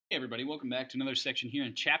Hey everybody, welcome back to another section here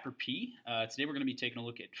in Chapter P. Today we're going to be taking a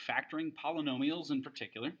look at factoring polynomials in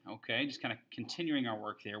particular, okay, just kind of continuing our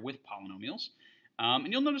work there with polynomials.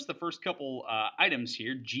 And you'll notice the first couple items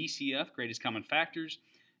here, GCF, greatest common factors,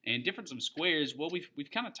 and difference of squares, well,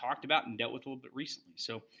 we've kind of talked about and dealt with a little bit recently.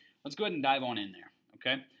 So let's go ahead and dive on in there,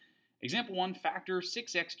 okay? Example 1, factor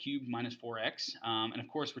 6x cubed minus 4x, and of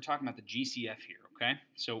course we're talking about the GCF here, okay?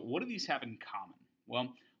 So what do these have in common? Well,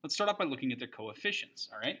 let's start off by looking at their coefficients,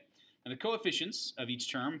 all right? Now the coefficients of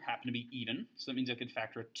each term happen to be even, so that means I could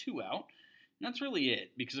factor a 2 out. And that's really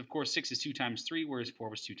it, because of course 6 is 2 times 3, whereas 4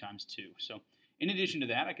 was 2 times 2. So in addition to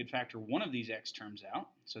that, I could factor one of these x terms out.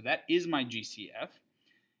 So that is my GCF.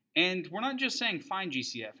 And we're not just saying find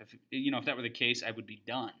GCF. If that were the case, I would be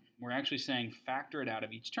done. We're actually saying factor it out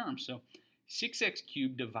of each term. So 6x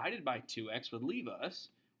cubed divided by 2x would leave us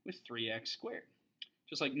with 3x squared.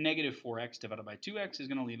 Just like negative 4x divided by 2x is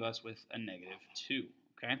going to leave us with a negative 2,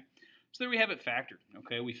 okay? So there we have it factored,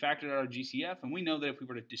 okay? We factored out our GCF, and we know that if we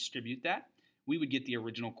were to distribute that, we would get the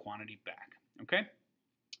original quantity back, okay?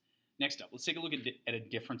 Next up, let's take a look at a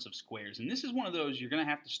difference of squares. And this is one of those you're going to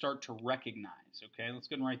have to start to recognize, okay? Let's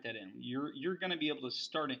go ahead and write that in. You're going to be able to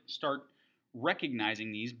start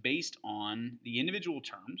recognizing these based on the individual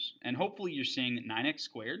terms, and hopefully you're seeing that 9x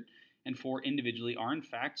squared and 4 individually are in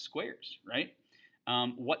fact squares, right?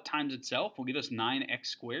 What times itself will give us 9x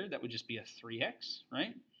squared? That would just be a 3x,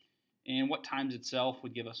 right? And what times itself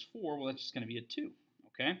would give us 4? Well, that's just going to be a 2,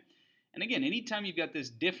 okay? And again, anytime you've got this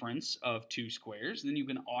difference of 2 squares, then you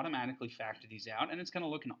can automatically factor these out, and it's going to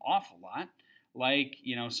look an awful lot like,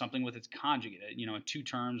 something with its conjugate, 2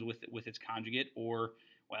 terms with its conjugate, or,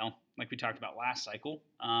 well, like we talked about last cycle,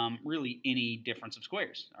 really any difference of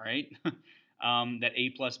squares, all right? That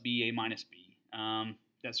a plus b, a minus b,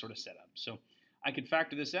 that sort of setup. So I could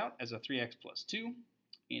factor this out as a 3x plus 2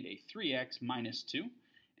 and a 3x minus 2.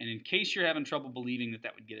 And in case you're having trouble believing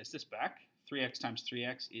that would get us this back, 3x times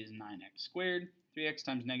 3x is 9x squared. 3x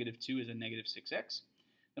times negative 2 is a negative 6x.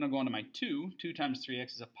 Then I'll go on to my 2. 2 times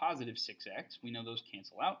 3x is a positive 6x. We know those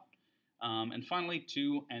cancel out. And finally,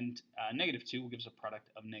 2 and negative 2 will give us a product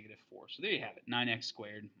of negative 4. So there you have it, 9x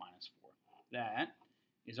squared minus 4. That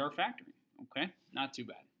is our factoring, okay? Not too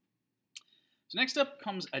bad. So next up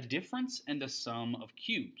comes a difference and a sum of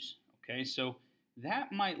cubes, okay? So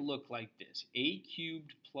that might look like this, a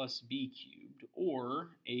cubed plus b cubed,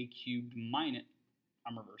 or a cubed minus,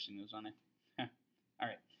 I'm reversing those on it. All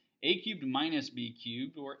right, a cubed minus b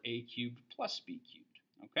cubed, or a cubed plus b cubed,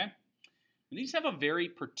 okay? And these have a very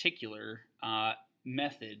particular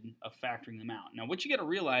method of factoring them out. Now, what you got to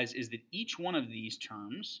realize is that each one of these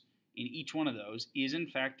terms in each one of those is in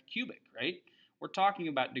fact cubic, right? We're talking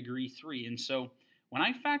about degree 3, and so when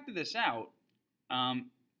I factor this out,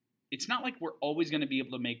 it's not like we're always going to be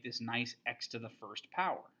able to make this nice x to the first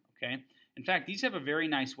power, okay? In fact, these have a very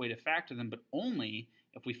nice way to factor them, but only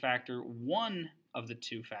if we factor one of the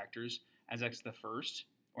two factors as x to the first,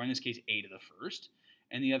 or in this case, a to the first,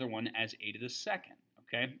 and the other one as a to the second,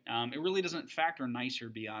 okay? It really doesn't factor nicer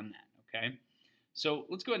beyond that, okay? So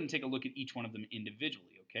let's go ahead and take a look at each one of them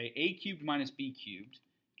individually, okay? A cubed minus b cubed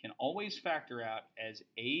can always factor out as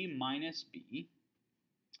a minus b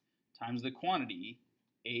times the quantity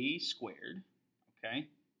a squared, okay,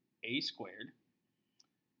 a squared,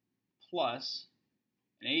 plus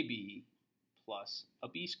an ab plus a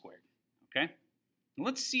b squared, okay? Now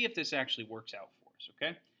let's see if this actually works out for us,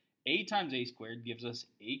 okay? A times a squared gives us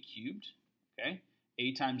a cubed, okay?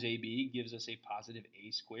 A times ab gives us a positive a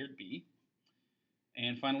squared b.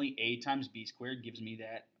 And finally, a times b squared gives me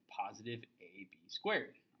that positive ab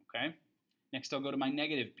squared, okay? Next, I'll go to my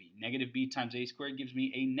negative b. Negative b times a squared gives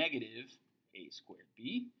me a negative a squared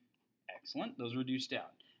b. Excellent. Those reduced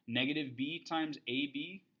out. Negative b times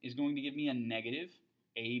ab is going to give me a negative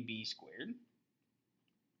ab squared.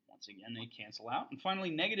 Once again, they cancel out. And finally,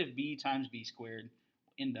 negative b times b squared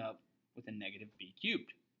will end up with a negative b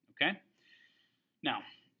cubed. Okay? Now,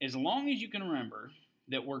 as long as you can remember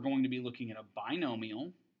that we're going to be looking at a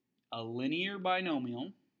binomial, a linear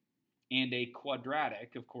binomial, and a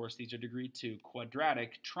quadratic, of course, these are degree 2,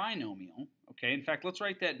 quadratic trinomial, okay? In fact, let's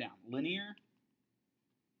write that down. Linear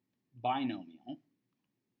binomial.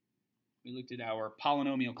 We looked at our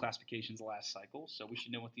polynomial classifications last cycle, so we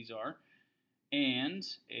should know what these are. And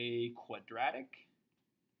a quadratic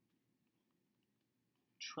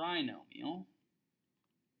trinomial.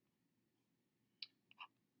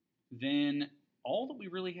 Then all that we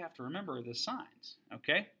really have to remember are the signs,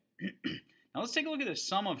 okay? Now let's take a look at the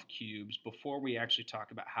sum of cubes before we actually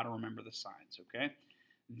talk about how to remember the signs, okay?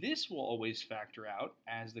 This will always factor out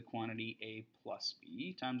as the quantity a plus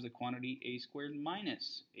b times the quantity a squared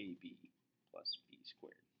minus ab plus b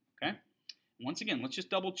squared, once again, let's just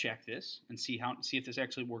double check this and see if this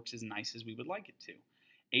actually works as nice as we would like it to.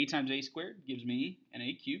 A times a squared gives me an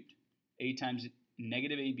a cubed. A times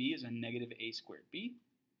negative ab is a negative a squared b.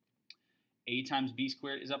 A times b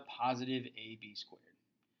squared is a positive ab squared.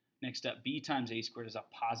 Next up, b times a squared is a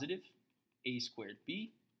positive a squared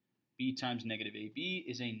b. B times negative ab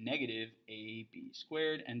is a negative ab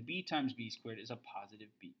squared, and b times b squared is a positive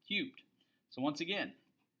b cubed. So once again,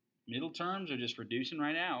 middle terms are just reducing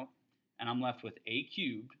right out, and I'm left with a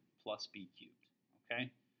cubed plus b cubed. Okay,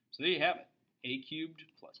 so there you have it. A cubed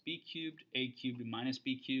plus b cubed, a cubed minus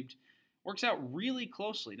b cubed. Works out really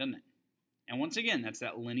closely, doesn't it? And once again, that's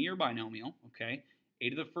that linear binomial, okay? A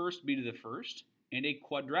to the first, b to the first, and a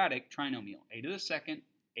quadratic trinomial. A to the second,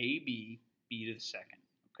 ab, b to the second,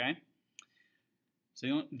 okay?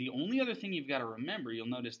 So the only other thing you've got to remember, you'll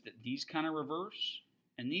notice that these kind of reverse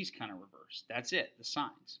and these kind of reverse. That's it, the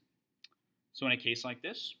signs. So in a case like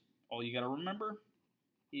this, all you got to remember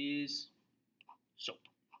is SOAP.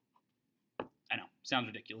 I know, sounds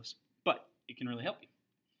ridiculous, but it can really help you.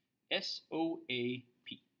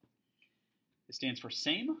 S-O-A-P. It stands for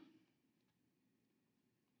same,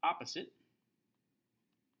 opposite,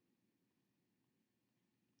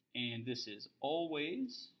 and this is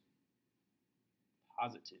always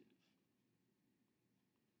positive.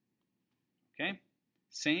 Okay?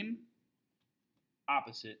 Same,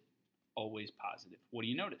 opposite, always positive. What do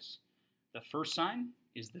you notice? The first sign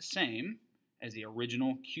is the same as the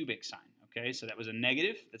original cubic sign. Okay, so that was a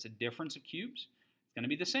negative. That's a difference of cubes. It's going to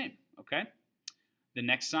be the same. Okay? The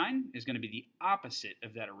next sign is going to be the opposite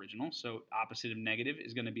of that original. So opposite of negative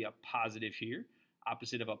is going to be a positive here.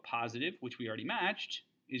 Opposite of a positive, which we already matched,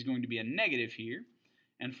 is going to be a negative here.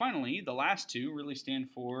 And finally, the last two really stand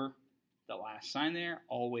for the last sign there,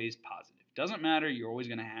 always positive. Doesn't matter, you're always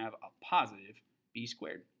going to have a positive b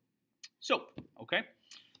squared. So, okay,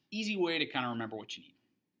 easy way to kind of remember what you need.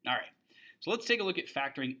 All right, so let's take a look at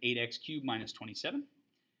factoring 8x cubed minus 27.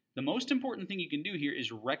 The most important thing you can do here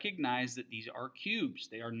is recognize that these are cubes.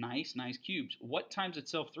 They are nice cubes. What times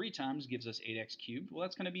itself 3 times gives us 8x cubed? Well,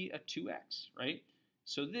 that's going to be a 2x, right?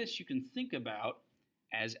 So this you can think about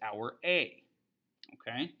as our a,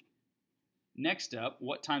 okay? Next up,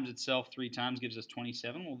 what times itself 3 times gives us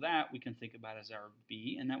 27? Well, that we can think about as our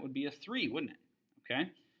b, and that would be a 3, wouldn't it?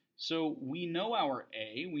 Okay? So we know our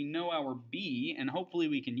a, we know our b, and hopefully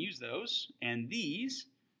we can use those and these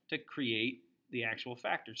to create the actual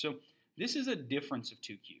factor. So this is a difference of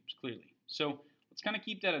 2 cubes, clearly. So let's kind of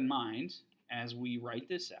keep that in mind as we write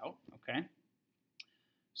this out, okay?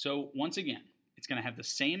 So once again, it's going to have the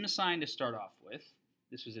same sign to start off with.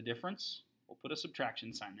 This was a difference. We'll put a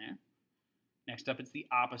subtraction sign there. Next up, it's the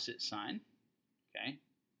opposite sign, okay,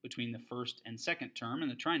 between the first and second term in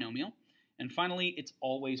the trinomial. And finally, it's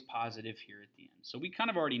always positive here at the end. So we kind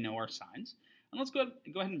of already know our signs. And let's go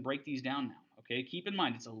ahead and break these down now, okay? Keep in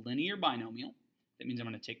mind, it's a linear binomial. That means I'm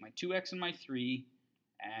going to take my 2x and my 3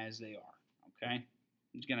 as they are, okay?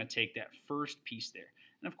 I'm just going to take that first piece there.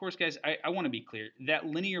 And of course, guys, I want to be clear. That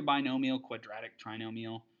linear binomial, quadratic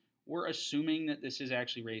trinomial, we're assuming that this is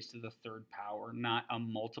actually raised to the 3rd power, not a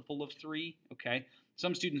multiple of 3, okay?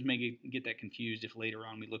 Some students may get that confused if later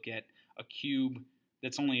on we look at a cube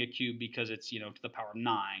that's only a cube because it's, you know, to the power of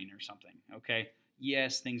 9 or something, okay?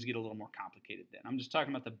 Yes, things get a little more complicated then. I'm just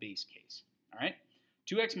talking about the base case, all right?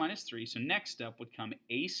 2x minus 3, so next up would come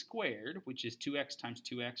a squared, which is 2x times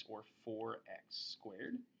 2x, or 4x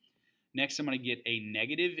squared. Next, I'm going to get a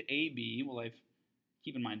negative ab. Well,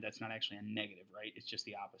 keep in mind that's not actually a negative, right? It's just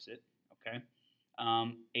the opposite, okay?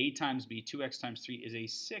 A times b, 2x times 3 is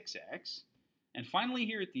a 6x. And finally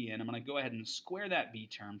here at the end, I'm going to go ahead and square that b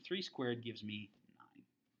term. 3 squared gives me 9.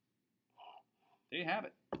 There you have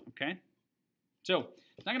it, okay? So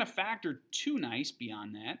it's not going to factor too nice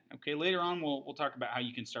beyond that. Okay, later on we'll talk about how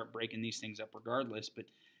you can start breaking these things up regardless. But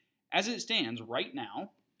as it stands right now,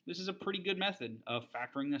 this is a pretty good method of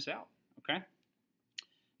factoring this out. Okay.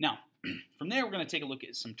 Now, from there we're going to take a look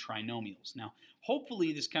at some trinomials. Now,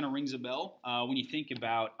 hopefully this kind of rings a bell when you think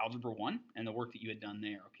about Algebra 1 and the work that you had done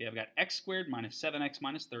there. Okay, I've got x squared minus 7x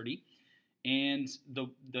minus 30. And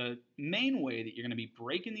the main way that you're going to be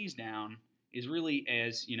breaking these down is really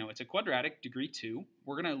as, you know, it's a quadratic, degree 2.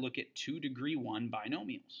 We're going to look at 2 degree 1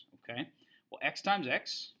 binomials, okay? Well, x times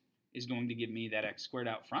x is going to give me that x squared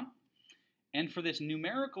out front. And for this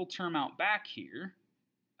numerical term out back here,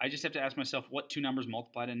 I just have to ask myself what 2 numbers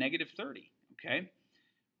multiply to negative 30, okay?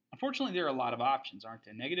 Unfortunately, there are a lot of options, aren't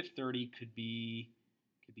there? Negative 30 could be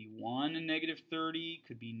 1 and negative 30,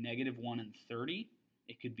 could be negative 1 and 30.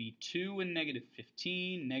 It could be 2 and negative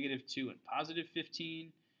 15, negative 2 and positive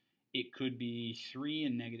 15. It could be 3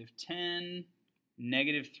 and negative 10,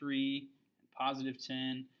 negative 3, and positive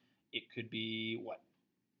 10. It could be, what,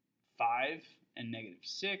 5 and negative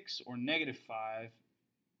 6, or negative 5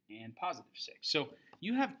 and positive 6. So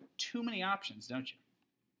you have too many options, don't you?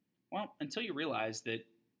 Well, until you realize that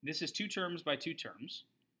this is 2 terms by 2 terms,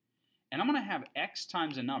 and I'm going to have x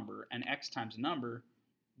times a number and x times a number.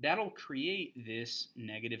 That'll create this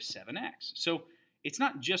negative 7x. So it's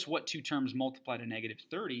not just what 2 terms multiply to negative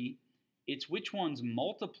 30, it's which ones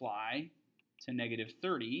multiply to negative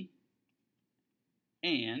 30,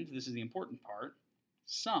 and, this is the important part,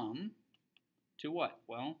 sum to what?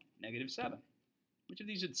 Well, negative 7. Which of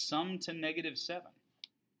these would sum to negative 7?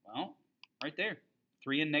 Well, right there.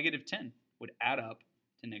 3 and negative 10 would add up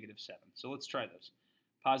to negative 7. So let's try those.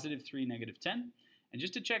 Positive 3, negative 10. And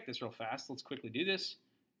just to check this real fast, let's quickly do this.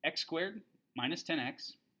 X squared minus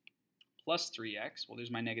 10x plus 3x. Well, there's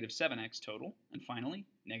my negative 7x total. And finally,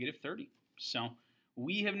 negative 30. So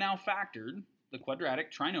we have now factored the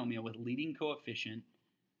quadratic trinomial with leading coefficient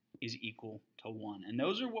is equal to 1. And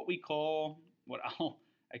those are what we call, what I'll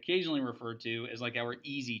occasionally refer to as like our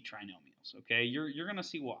easy trinomials. Okay, you're going to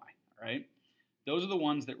see why. All right, those are the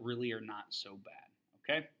ones that really are not so bad.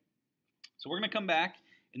 Okay, so we're going to come back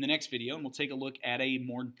in the next video and we'll take a look at a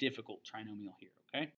more difficult trinomial here. Okay.